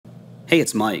Hey,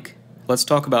 it's Mike. Let's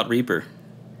talk about Reaper.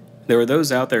 There are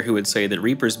those out there who would say that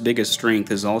Reaper's biggest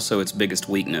strength is also its biggest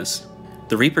weakness.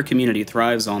 The Reaper community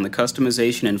thrives on the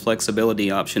customization and flexibility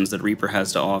options that Reaper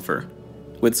has to offer.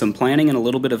 With some planning and a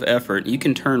little bit of effort, you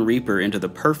can turn Reaper into the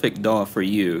perfect DAW for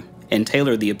you and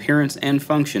tailor the appearance and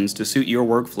functions to suit your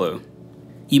workflow.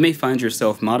 You may find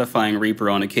yourself modifying Reaper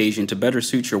on occasion to better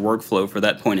suit your workflow for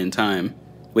that point in time.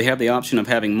 We have the option of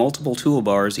having multiple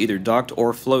toolbars, either docked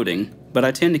or floating, but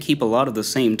I tend to keep a lot of the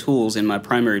same tools in my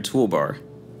primary toolbar.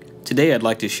 Today I'd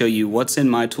like to show you what's in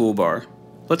my toolbar.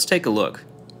 Let's take a look.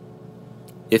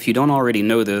 If you don't already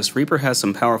know this, Reaper has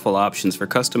some powerful options for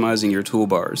customizing your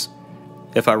toolbars.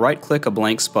 If I right-click a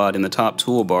blank spot in the top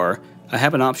toolbar, I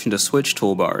have an option to switch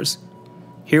toolbars.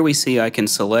 Here we see I can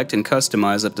select and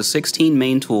customize up to 16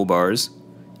 main toolbars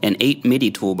and 8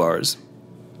 MIDI toolbars.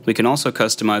 We can also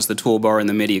customize the toolbar in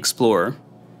the MIDI Explorer.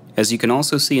 As you can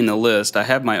also see in the list, I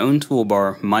have my own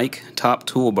toolbar, Mic Top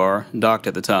Toolbar, docked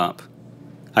at the top.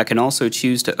 I can also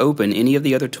choose to open any of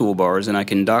the other toolbars, and I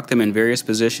can dock them in various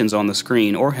positions on the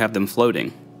screen or have them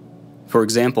floating. For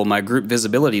example, my Group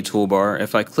Visibility toolbar,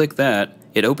 if I click that,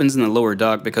 it opens in the lower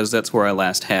dock because that's where I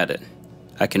last had it.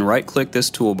 I can right-click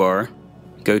this toolbar,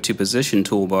 go to Position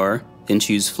Toolbar, and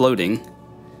choose Floating,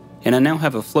 and I now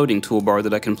have a floating toolbar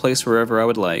that I can place wherever I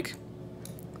would like.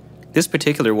 This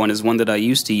particular one is one that I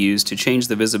used to use to change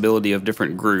the visibility of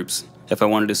different groups. If I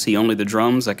wanted to see only the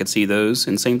drums, I could see those,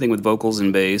 and same thing with vocals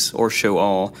and bass, or show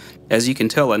all. As you can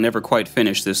tell, I never quite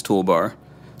finished this toolbar.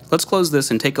 Let's close this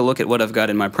and take a look at what I've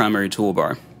got in my primary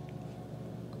toolbar.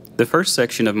 The first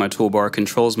section of my toolbar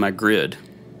controls my grid.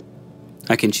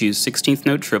 I can choose 16th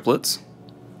note triplets,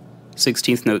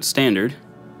 16th note standard,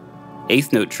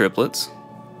 8th note triplets,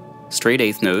 straight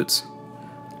 8th notes,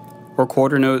 or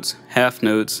quarter notes, half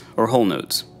notes, or whole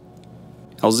notes.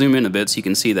 I'll zoom in a bit so you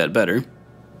can see that better.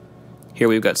 Here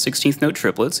we've got 16th note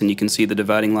triplets, and you can see the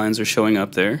dividing lines are showing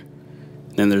up there.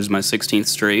 Then there's my 16th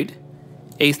straight,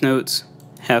 8th notes,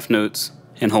 half notes,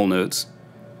 and whole notes.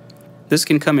 This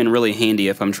can come in really handy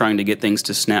if I'm trying to get things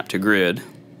to snap to grid.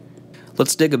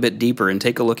 Let's dig a bit deeper and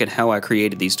take a look at how I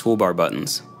created these toolbar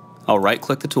buttons. I'll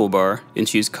right-click the toolbar and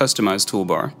choose Customize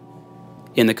Toolbar.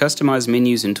 In the Customize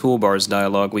Menus and Toolbars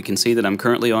dialog, we can see that I'm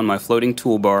currently on my floating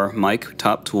toolbar, Mic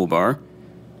Top Toolbar.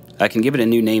 I can give it a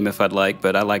new name if I'd like,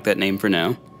 but I like that name for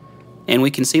now. And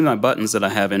we can see my buttons that I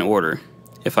have in order.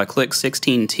 If I click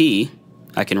 16T,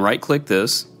 I can right-click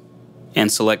this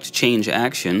and select Change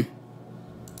Action,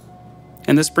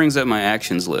 and this brings up my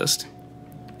actions list.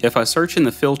 If I search in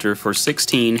the filter for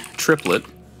 16 triplet,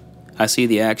 I see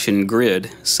the action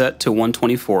grid set to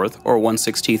 1/24th or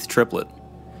 1/16th triplet.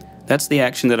 That's the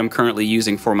action that I'm currently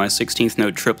using for my 16th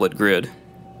note triplet grid.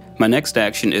 My next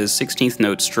action is 16th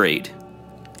note straight.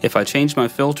 If I change my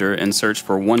filter and search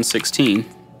for 1/16,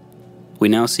 we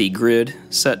now see grid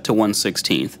set to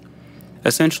 1/16th.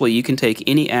 Essentially, you can take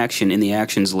any action in the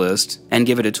actions list and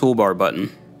give it a toolbar button.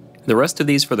 The rest of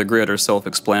these for the grid are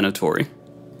self-explanatory.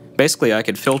 Basically, I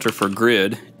could filter for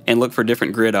grid and look for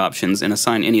different grid options and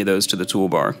assign any of those to the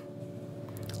toolbar.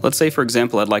 Let's say, for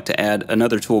example, I'd like to add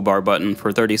another toolbar button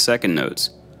for 30-second notes.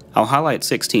 I'll highlight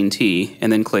 16T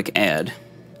and then click Add.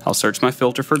 I'll search my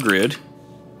filter for grid,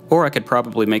 or I could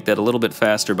probably make that a little bit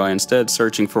faster by instead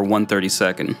searching for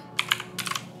 1/32nd.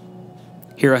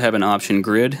 Here I have an option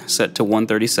grid set to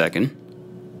 1/32nd.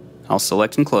 I'll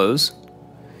select and close,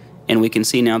 and we can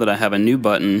see now that I have a new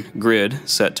button, grid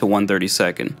set to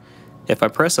 1/32nd. If I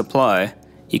press apply,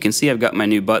 you can see I've got my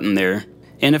new button there,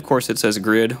 and of course it says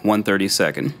grid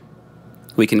 1/32nd.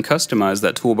 We can customize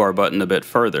that toolbar button a bit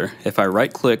further. If I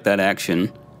right click that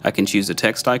action, I can choose a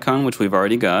text icon, which we've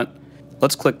already got.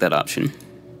 Let's click that option.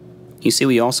 You see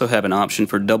we also have an option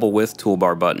for double width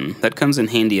toolbar button. That comes in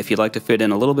handy if you'd like to fit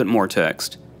in a little bit more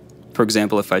text. For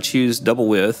example, if I choose double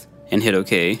width and hit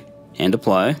OK and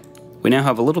apply, we now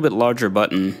have a little bit larger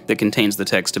button that contains the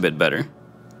text a bit better.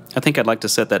 I think I'd like to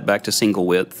set that back to single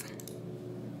width.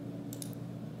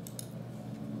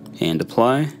 And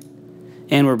apply,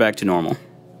 and we're back to normal.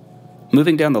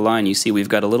 Moving down the line, you see we've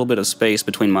got a little bit of space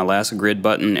between my last grid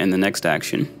button and the next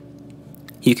action.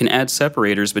 You can add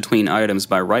separators between items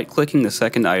by right-clicking the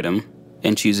second item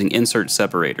and choosing Insert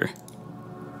Separator.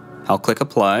 I'll click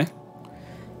Apply,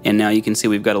 and now you can see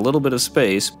we've got a little bit of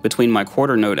space between my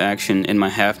quarter note action and my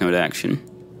half note action.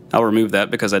 I'll remove that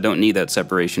because I don't need that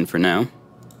separation for now.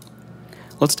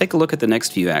 Let's take a look at the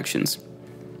next few actions.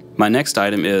 My next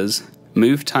item is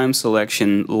Move time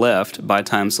selection left by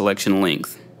time selection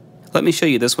length. Let me show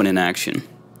you this one in action.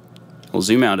 We'll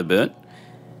zoom out a bit,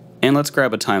 and let's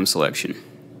grab a time selection.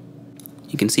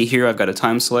 You can see here I've got a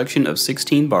time selection of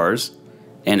 16 bars,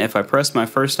 and if I press my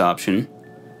first option,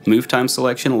 Move time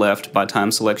selection left by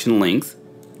time selection length.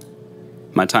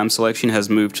 My time selection has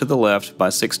moved to the left by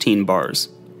 16 bars.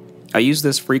 I use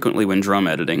this frequently when drum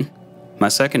editing. My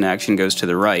second action goes to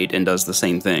the right and does the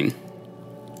same thing.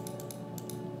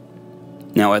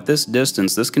 Now at this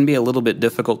distance, this can be a little bit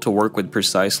difficult to work with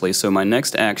precisely, so my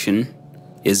next action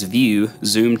is View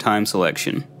Zoom Time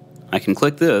Selection. I can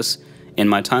click this, and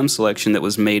my time selection that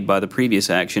was made by the previous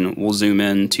action will zoom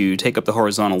in to take up the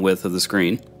horizontal width of the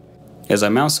screen. As I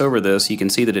mouse over this, you can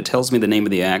see that it tells me the name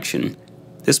of the action.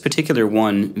 This particular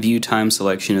one, View Time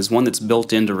Selection, is one that's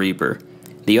built into Reaper.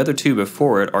 The other two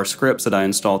before it are scripts that I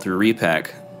installed through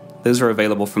Reapack. Those are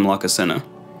available from Locasina.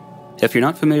 If you're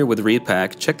not familiar with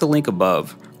Reapack, check the link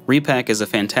above. Reapack is a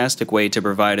fantastic way to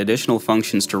provide additional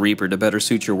functions to Reaper to better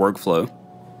suit your workflow.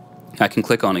 I can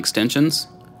click on Extensions,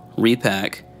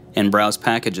 Reapack, and Browse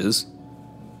Packages,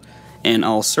 and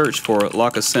I'll search for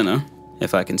Locasina,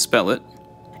 if I can spell it,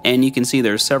 and you can see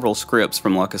there are several scripts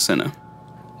from Locasina.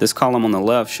 This column on the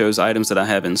left shows items that I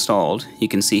have installed. You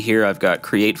can see here I've got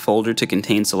Create Folder to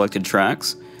contain selected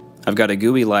tracks. I've got a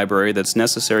GUI library that's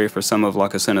necessary for some of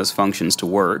Locasina's functions to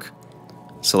work.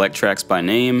 Select tracks by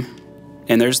name.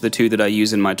 And there's the two that I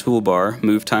use in my toolbar,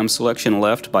 Move Time Selection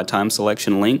Left by Time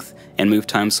Selection Length, and Move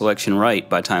Time Selection Right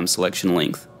by Time Selection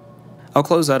Length. I'll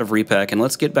close out of Reapack and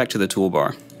let's get back to the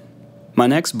toolbar. My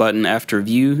next button after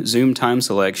View Zoom Time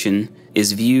Selection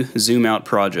is View Zoom Out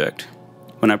Project.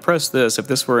 When I press this, if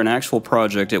this were an actual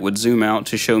project, it would zoom out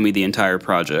to show me the entire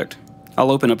project. I'll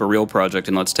open up a real project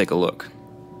and let's take a look.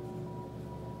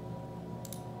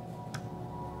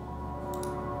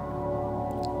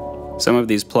 Some of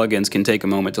these plugins can take a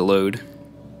moment to load.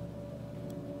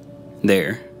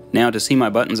 There. Now to see my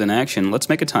buttons in action, let's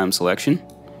make a time selection.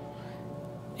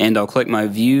 And I'll click my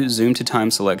View Zoom to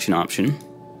Time Selection option.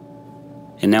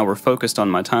 And now we're focused on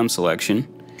my time selection.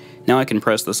 Now I can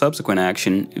press the subsequent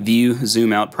action, View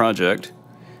Zoom Out Project,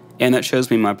 and that shows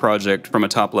me my project from a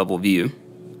top-level view.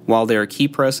 While there are key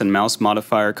press and mouse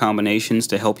modifier combinations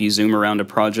to help you zoom around a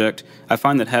project, I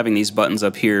find that having these buttons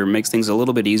up here makes things a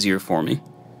little bit easier for me.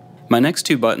 My next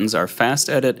two buttons are Fast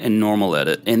Edit and Normal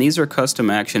Edit, and these are custom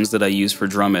actions that I use for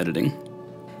drum editing.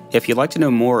 If you'd like to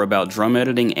know more about drum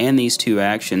editing and these two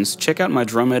actions, check out my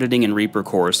drum editing and Reaper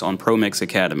course on ProMix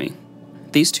Academy.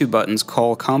 These two buttons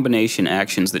call combination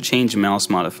actions that change mouse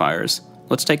modifiers.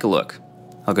 Let's take a look.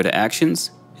 I'll go to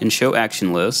Actions and Show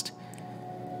Action List,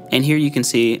 and here you can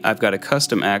see I've got a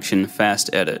custom action, Fast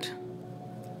Edit.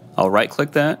 I'll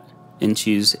right-click that and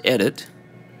choose Edit,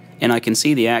 and I can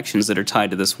see the actions that are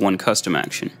tied to this one custom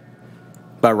action.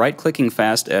 By right-clicking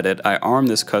Fast Edit, I arm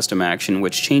this custom action,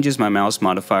 which changes my mouse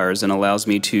modifiers and allows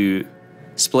me to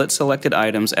split selected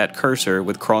items at cursor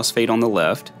with Crossfade on the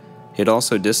left. It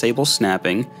also disables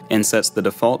snapping and sets the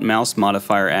default mouse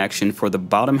modifier action for the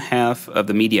bottom half of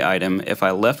the media item. If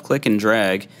I left-click and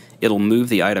drag, it'll move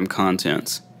the item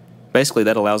contents. Basically,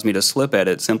 that allows me to slip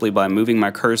edit simply by moving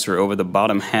my cursor over the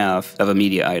bottom half of a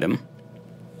media item.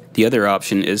 The other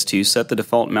option is to set the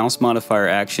default mouse modifier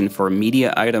action for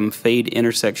media item fade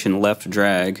intersection left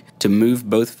drag to move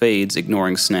both fades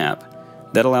ignoring snap.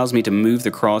 That allows me to move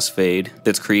the crossfade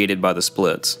that's created by the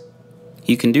splits.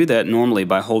 You can do that normally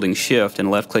by holding Shift and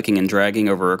left-clicking and dragging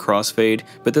over a crossfade,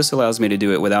 but this allows me to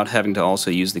do it without having to also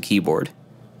use the keyboard.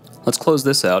 Let's close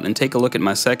this out and take a look at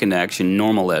my second action,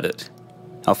 Normal Edit.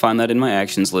 I'll find that in my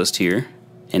actions list here,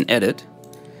 and Edit,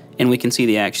 and we can see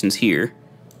the actions here.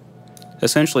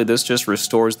 Essentially, this just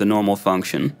restores the normal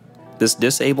function. This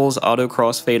disables auto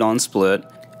crossfade on split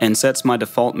and sets my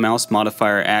default mouse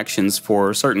modifier actions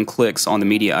for certain clicks on the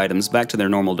media items back to their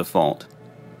normal default.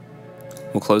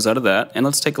 We'll close out of that, and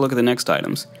let's take a look at the next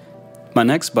items. My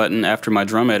next button after my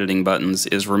drum editing buttons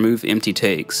is Remove Empty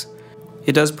Takes.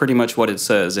 It does pretty much what it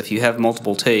says. If you have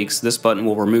multiple takes, this button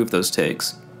will remove those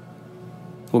takes.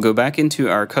 We'll go back into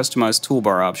our Customize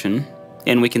Toolbar option,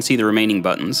 and we can see the remaining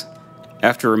buttons.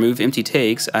 After Remove Empty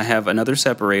Takes, I have another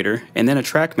separator, and then a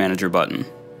Track Manager button.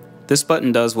 This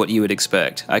button does what you would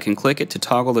expect. I can click it to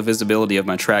toggle the visibility of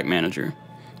my Track Manager.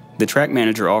 The Track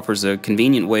Manager offers a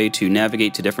convenient way to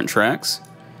navigate to different tracks,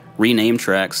 rename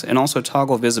tracks, and also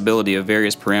toggle visibility of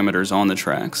various parameters on the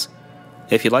tracks.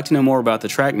 If you'd like to know more about the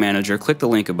Track Manager, click the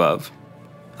link above.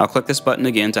 I'll click this button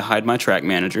again to hide my Track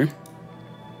Manager.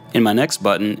 And my next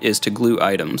button is to glue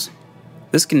items.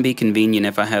 This can be convenient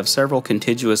if I have several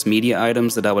contiguous media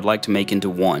items that I would like to make into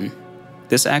one.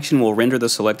 This action will render the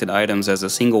selected items as a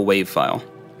single WAV file.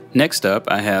 Next up,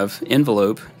 I have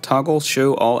Envelope, toggle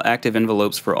Show All Active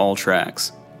Envelopes for all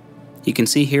tracks. You can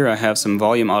see here I have some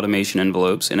volume automation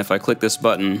envelopes, and if I click this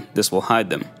button, this will hide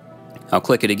them. I'll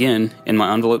click it again, and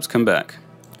my envelopes come back.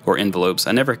 Or envelopes,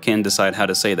 I never can decide how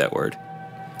to say that word.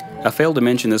 I failed to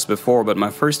mention this before, but my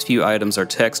first few items are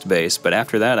text-based, but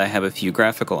after that I have a few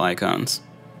graphical icons.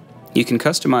 You can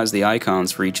customize the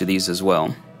icons for each of these as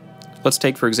well. Let's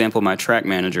take for example my track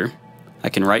manager. I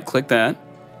can right-click that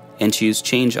and choose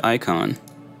Change Icon.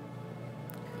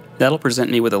 That'll present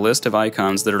me with a list of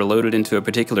icons that are loaded into a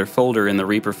particular folder in the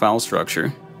Reaper file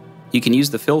structure. You can use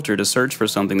the filter to search for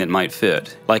something that might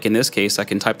fit. Like in this case, I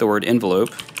can type the word envelope,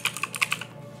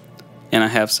 and I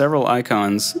have several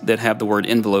icons that have the word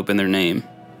envelope in their name.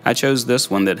 I chose this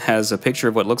one that has a picture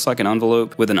of what looks like an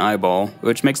envelope with an eyeball,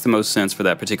 which makes the most sense for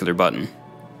that particular button.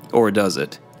 Or does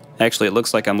it? Actually, it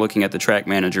looks like I'm looking at the track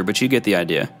manager, but you get the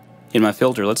idea. In my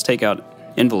filter, let's take out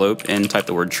envelope and type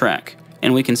the word track.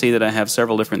 And we can see that I have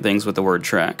several different things with the word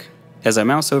track. As I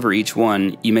mouse over each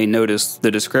one, you may notice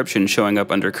the description showing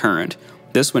up under current.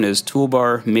 This one is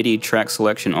Toolbar MIDI Track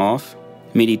Selection Off,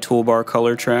 MIDI Toolbar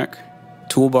Color Track,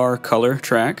 Toolbar Color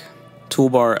Track,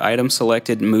 Toolbar Item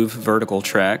Selected Move Vertical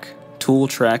Track, Tool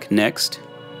Track Next,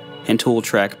 and Tool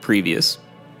Track Previous.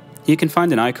 You can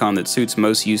find an icon that suits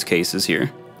most use cases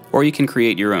here, or you can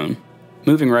create your own.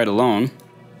 Moving right along,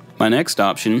 my next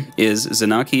option is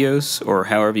Xenakios, or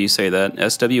however you say that,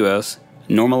 SWS,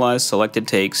 Normalize Selected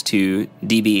Takes to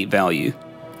dB Value.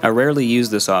 I rarely use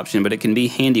this option, but it can be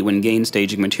handy when gain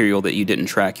staging material that you didn't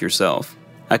track yourself.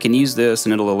 I can use this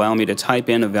and it'll allow me to type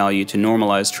in a value to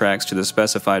normalize tracks to the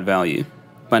specified value.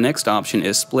 My next option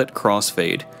is Split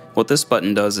Crossfade. What this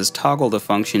button does is toggle the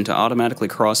function to automatically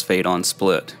crossfade on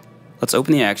split. Let's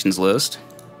open the actions list,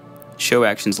 show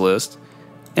actions list,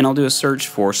 and I'll do a search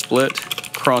for Split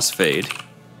Crossfade.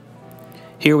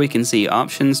 Here we can see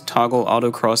options toggle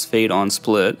auto crossfade on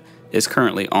split is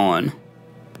currently on.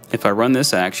 If I run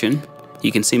this action,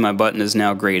 you can see my button is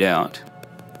now grayed out.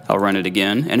 I'll run it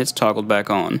again and it's toggled back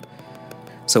on.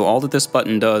 So all that this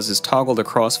button does is toggle the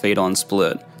crossfade on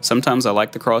split. Sometimes I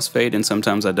like the crossfade and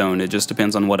sometimes I don't, it just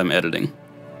depends on what I'm editing.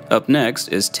 Up next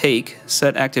is Take,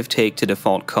 set active take to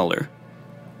default color.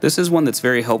 This is one that's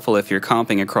very helpful if you're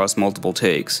comping across multiple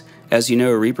takes. As you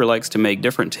know, Reaper likes to make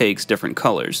different takes different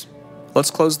colors. Let's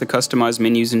close the Customize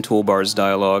Menus and Toolbars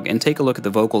dialog and take a look at the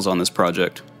vocals on this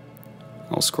project.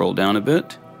 I'll scroll down a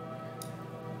bit.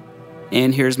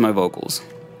 And here's my vocals.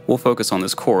 We'll focus on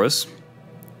this chorus,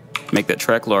 make that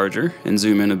track larger and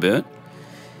zoom in a bit.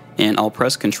 And I'll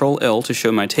press Ctrl L to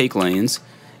show my take lanes.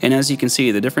 And as you can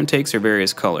see, the different takes are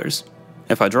various colors.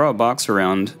 If I draw a box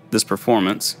around this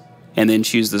performance and then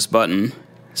choose this button,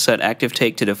 set active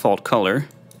take to default color,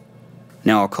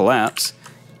 now I'll collapse,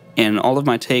 and all of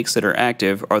my takes that are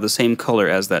active are the same color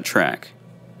as that track.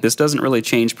 This doesn't really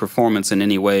change performance in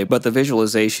any way, but the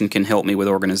visualization can help me with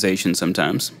organization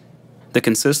sometimes. The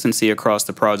consistency across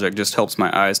the project just helps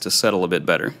my eyes to settle a bit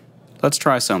better. Let's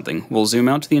try something. We'll zoom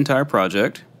out to the entire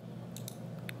project.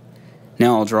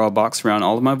 Now I'll draw a box around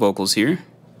all of my vocals here.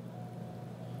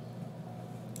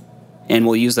 And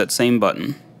we'll use that same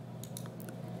button.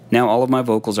 Now all of my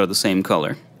vocals are the same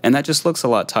color. And that just looks a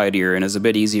lot tidier and is a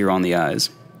bit easier on the eyes.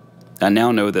 I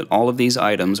now know that all of these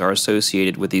items are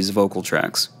associated with these vocal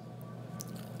tracks.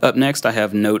 Up next I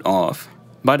have Note Off.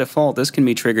 By default this can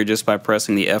be triggered just by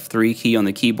pressing the F3 key on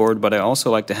the keyboard, but I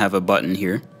also like to have a button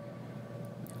here.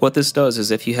 What this does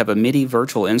is if you have a MIDI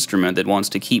virtual instrument that wants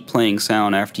to keep playing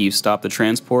sound after you stop the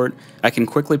transport, I can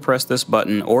quickly press this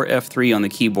button or F3 on the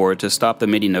keyboard to stop the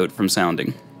MIDI note from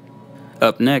sounding.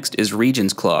 Up next is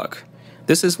Regions Clock.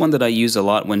 This is one that I use a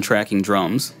lot when tracking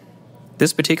drums.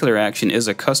 This particular action is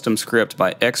a custom script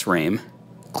by X-raym.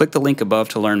 Click the link above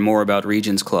to learn more about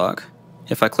Regions Clock.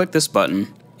 If I click this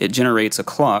button, it generates a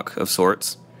clock of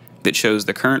sorts that shows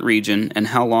the current region and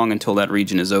how long until that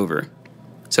region is over.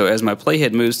 So as my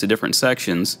playhead moves to different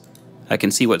sections, I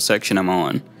can see what section I'm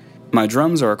on. My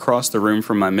drums are across the room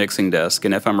from my mixing desk,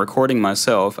 and if I'm recording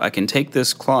myself, I can take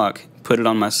this clock, put it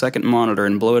on my second monitor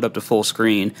and blow it up to full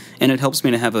screen, and it helps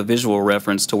me to have a visual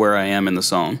reference to where I am in the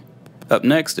song. Up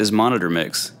next is Monitor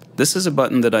Mix. This is a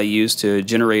button that I use to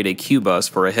generate a cue bus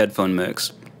for a headphone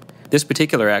mix. This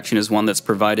particular action is one that's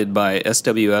provided by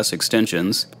SWS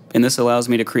extensions, and this allows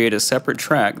me to create a separate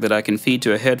track that I can feed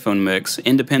to a headphone mix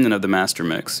independent of the master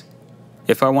mix.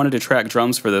 If I wanted to track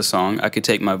drums for this song, I could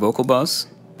take my vocal bus,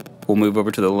 we'll move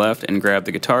over to the left and grab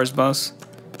the guitars bus,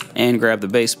 and grab the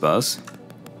bass bus.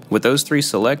 With those three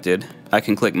selected, I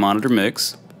can click Monitor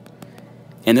Mix,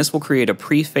 and this will create a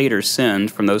pre-fader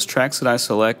send from those tracks that I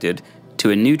selected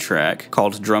to a new track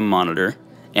called Drum Monitor,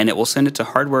 and it will send it to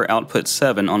hardware output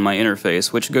 7 on my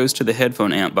interface, which goes to the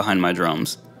headphone amp behind my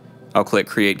drums. I'll click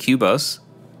Create Cue Bus.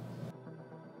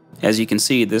 As you can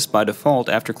see, this by default,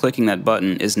 after clicking that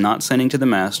button, is not sending to the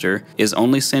master, is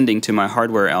only sending to my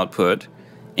hardware output,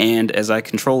 and as I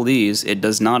control these, it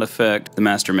does not affect the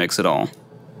master mix at all.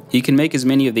 You can make as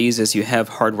many of these as you have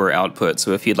hardware output,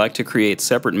 so if you'd like to create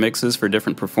separate mixes for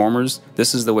different performers,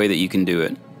 this is the way that you can do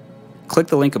it. Click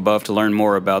the link above to learn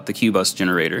more about the Q-Bus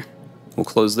generator. We'll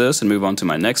close this and move on to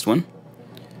my next one.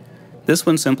 This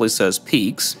one simply says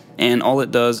peaks, and all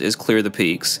it does is clear the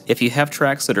peaks. If you have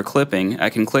tracks that are clipping, I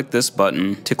can click this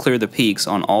button to clear the peaks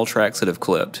on all tracks that have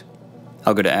clipped.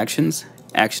 I'll go to Actions,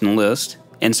 Action List,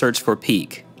 and search for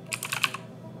peak.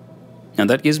 Now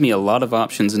that gives me a lot of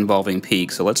options involving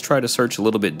peak, so let's try to search a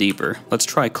little bit deeper. Let's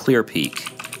try clear peak.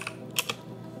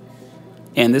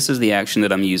 And this is the action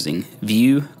that I'm using.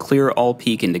 View, clear all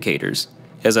peak indicators.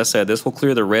 As I said, this will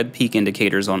clear the red peak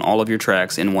indicators on all of your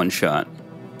tracks in one shot.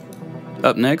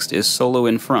 Up next is solo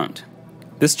in front.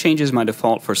 This changes my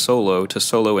default for solo to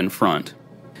solo in front.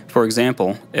 For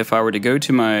example, if I were to go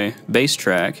to my bass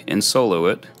track and solo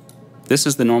it, this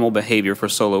is the normal behavior for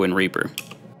solo in Reaper.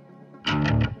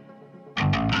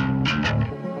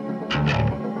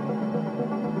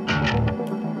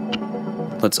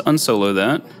 Let's unsolo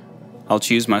that. I'll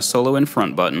choose my solo in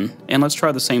front button, and let's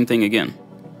try the same thing again.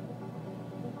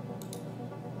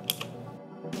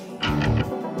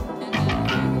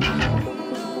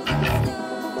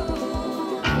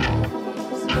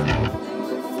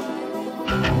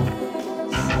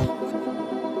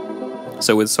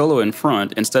 So with solo in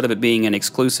front, instead of it being an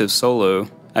exclusive solo,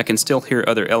 I can still hear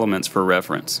other elements for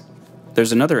reference.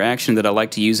 There's another action that I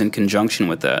like to use in conjunction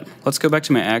with that. Let's go back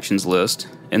to my actions list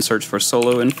and search for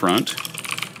solo in front.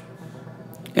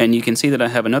 And you can see that I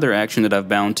have another action that I've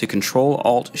bound to Control,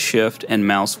 Alt, Shift, and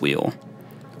mouse wheel.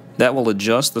 That will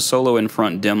adjust the solo in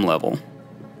front dim level.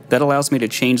 That allows me to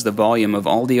change the volume of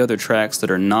all the other tracks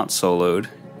that are not soloed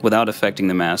without affecting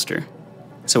the master.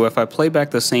 So if I play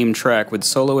back the same track with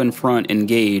solo in front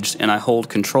engaged and I hold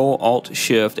Control, Alt,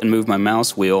 Shift and move my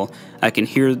mouse wheel, I can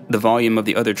hear the volume of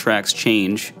the other tracks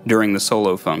change during the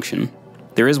solo function.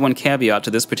 There is one caveat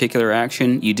to this particular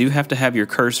action. You do have to have your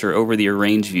cursor over the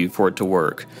arrange view for it to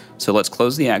work. So let's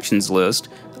close the actions list.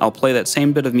 I'll play that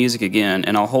same bit of music again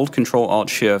and I'll hold Control, Alt,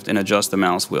 Shift and adjust the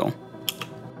mouse wheel.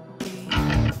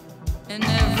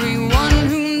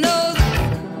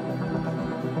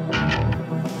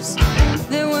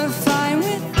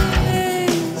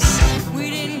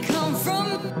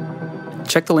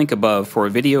 Check the link above for a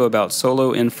video about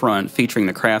solo in front featuring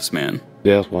the Craftsman.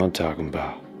 That's what I'm talking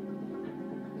about.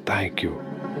 Thank you.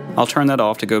 I'll turn that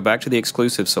off to go back to the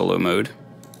exclusive solo mode.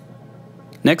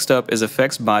 Next up is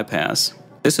Effects Bypass.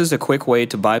 This is a quick way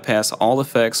to bypass all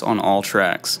effects on all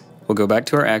tracks. We'll go back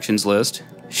to our actions list,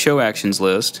 show actions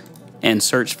list, and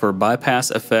search for Bypass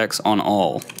Effects on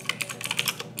All.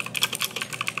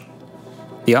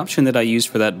 The option that I use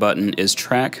for that button is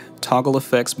Track Toggle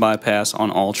Effects Bypass on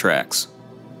All Tracks.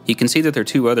 You can see that there are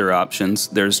two other options.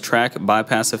 There's Track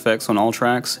Bypass Effects on All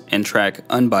Tracks and Track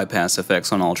Unbypass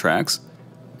Effects on All Tracks.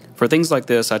 For things like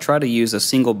this, I try to use a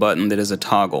single button that is a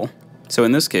toggle. So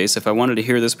in this case, if I wanted to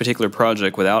hear this particular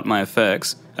project without my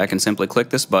effects, I can simply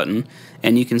click this button,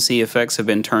 and you can see effects have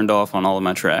been turned off on all of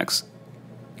my tracks.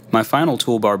 My final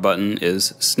toolbar button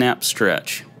is Snap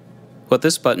Stretch. What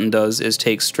this button does is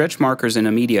take stretch markers in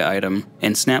a media item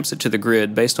and snaps it to the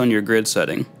grid based on your grid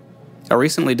setting. I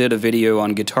recently did a video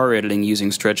on guitar editing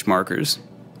using stretch markers.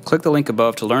 Click the link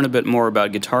above to learn a bit more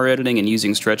about guitar editing and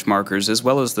using stretch markers as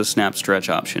well as the snap stretch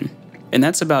option. And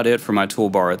that's about it for my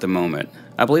toolbar at the moment.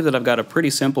 I believe that I've got a pretty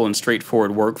simple and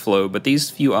straightforward workflow, but these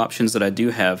few options that I do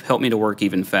have help me to work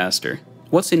even faster.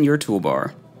 What's in your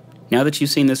toolbar? Now that you've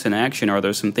seen this in action, are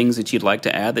there some things that you'd like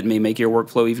to add that may make your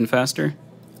workflow even faster?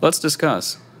 Let's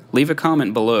discuss. Leave a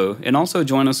comment below and also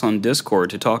join us on Discord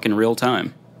to talk in real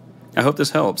time. I hope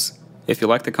this helps. If you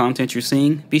like the content you're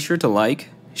seeing, be sure to like,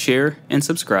 share, and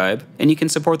subscribe, and you can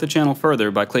support the channel further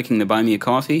by clicking the Buy Me a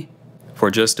Coffee. For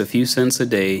just a few cents a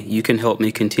day, you can help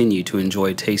me continue to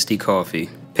enjoy tasty coffee.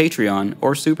 Patreon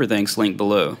or Super Thanks link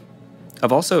below.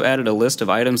 I've also added a list of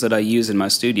items that I use in my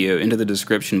studio into the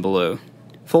description below.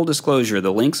 Full disclosure,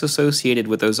 the links associated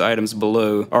with those items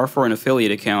below are for an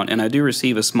affiliate account, and I do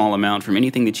receive a small amount from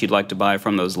anything that you'd like to buy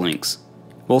from those links.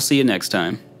 We'll see you next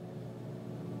time.